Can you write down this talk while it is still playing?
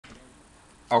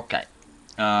Okay.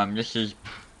 This is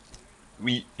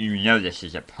this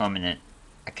is a permanent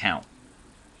account.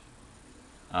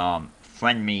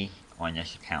 Friend me on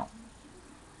this account.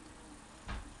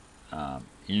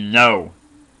 You know,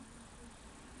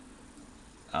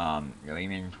 the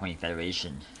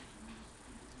Reymon20Federation,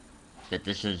 that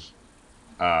this is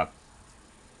an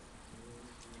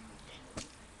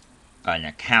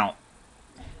account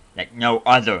like no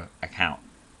other account.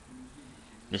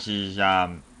 This is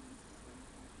an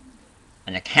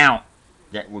account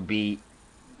that would be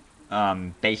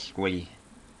basically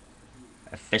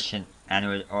efficient,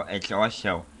 and it's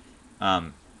also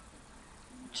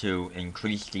to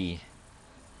increase the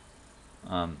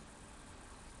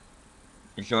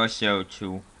it's also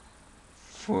to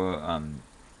for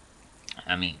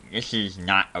I mean, this is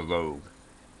not a rogue.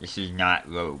 This is not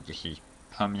rogue. This is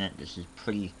permanent. This is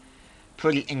pretty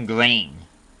ingrained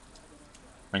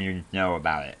when you know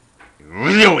about it.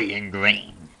 Really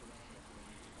ingrained.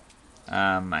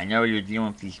 I know you're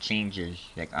dealing with these changes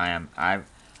like I am. I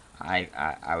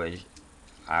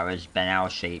was bent out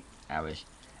of shape. I was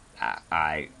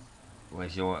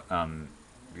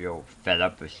real fed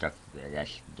up with stuff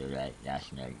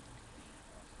last night.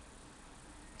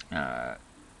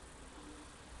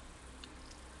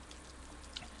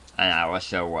 And I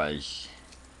also was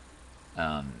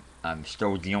I'm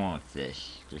still dealing with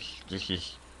this. This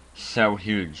is so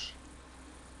huge.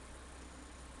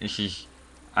 This is,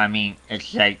 I mean,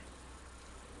 it's like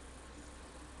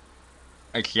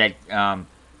an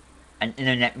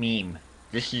internet meme.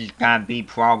 This is gonna be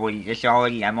probably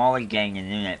I'm already getting an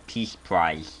internet peace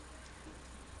prize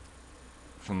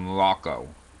from Morocco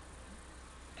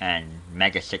and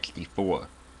MEGA64.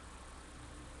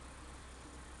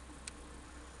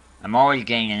 I'm already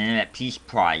getting an internet peace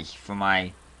prize for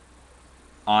my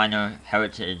honor,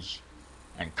 heritage,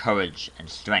 and courage and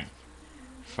strength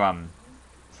from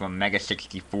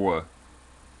MEGA64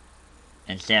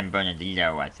 in San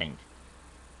Bernardino, I think,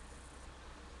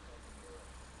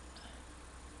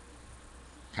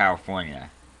 California.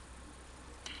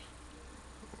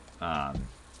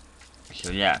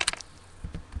 So yeah.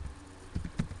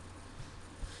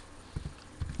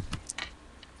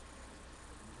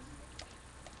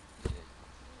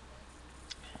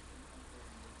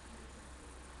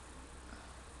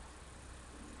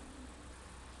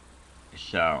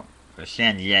 So, for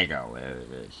San Diego, whatever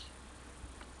it is.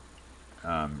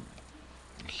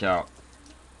 So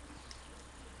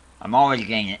I'm already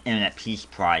getting an internet peace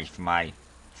prize for my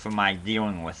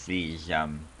dealing with these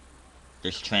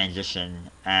this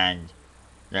transition and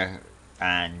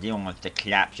dealing with the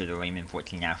collapse of the Reymon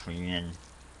 14 National Union,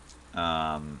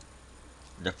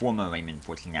 the former Reymon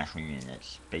 14 National Union.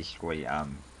 It's basically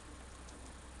I'm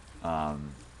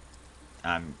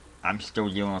still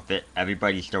dealing with it.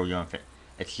 Everybody's still dealing with it.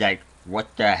 It's like,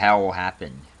 what the hell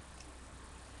happened?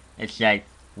 It's like,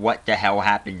 what the hell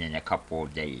happened in a couple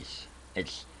of days?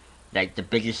 It's like the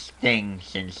biggest thing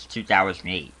since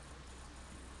 2008.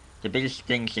 The biggest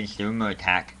thing since the rumor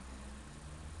attack.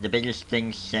 The biggest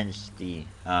thing since the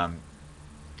uh,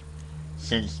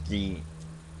 since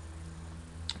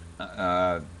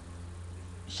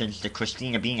the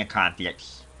Christina Bina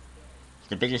conflicts.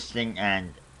 The biggest thing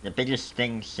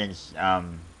since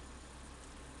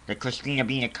the Christina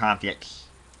Bina conflicts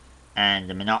and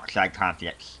the monoxide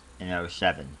conflicts in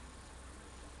 '07.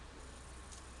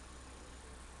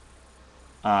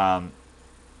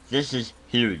 This is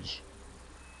huge.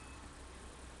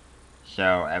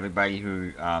 So everybody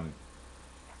who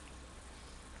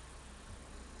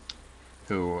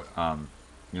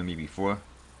knew me before,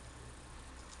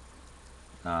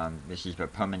 this is a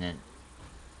permanent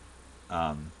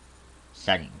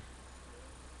setting.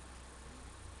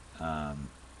 Until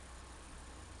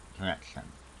next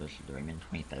time, this is the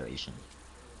Reymon20 Federation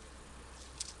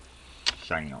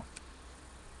signing off.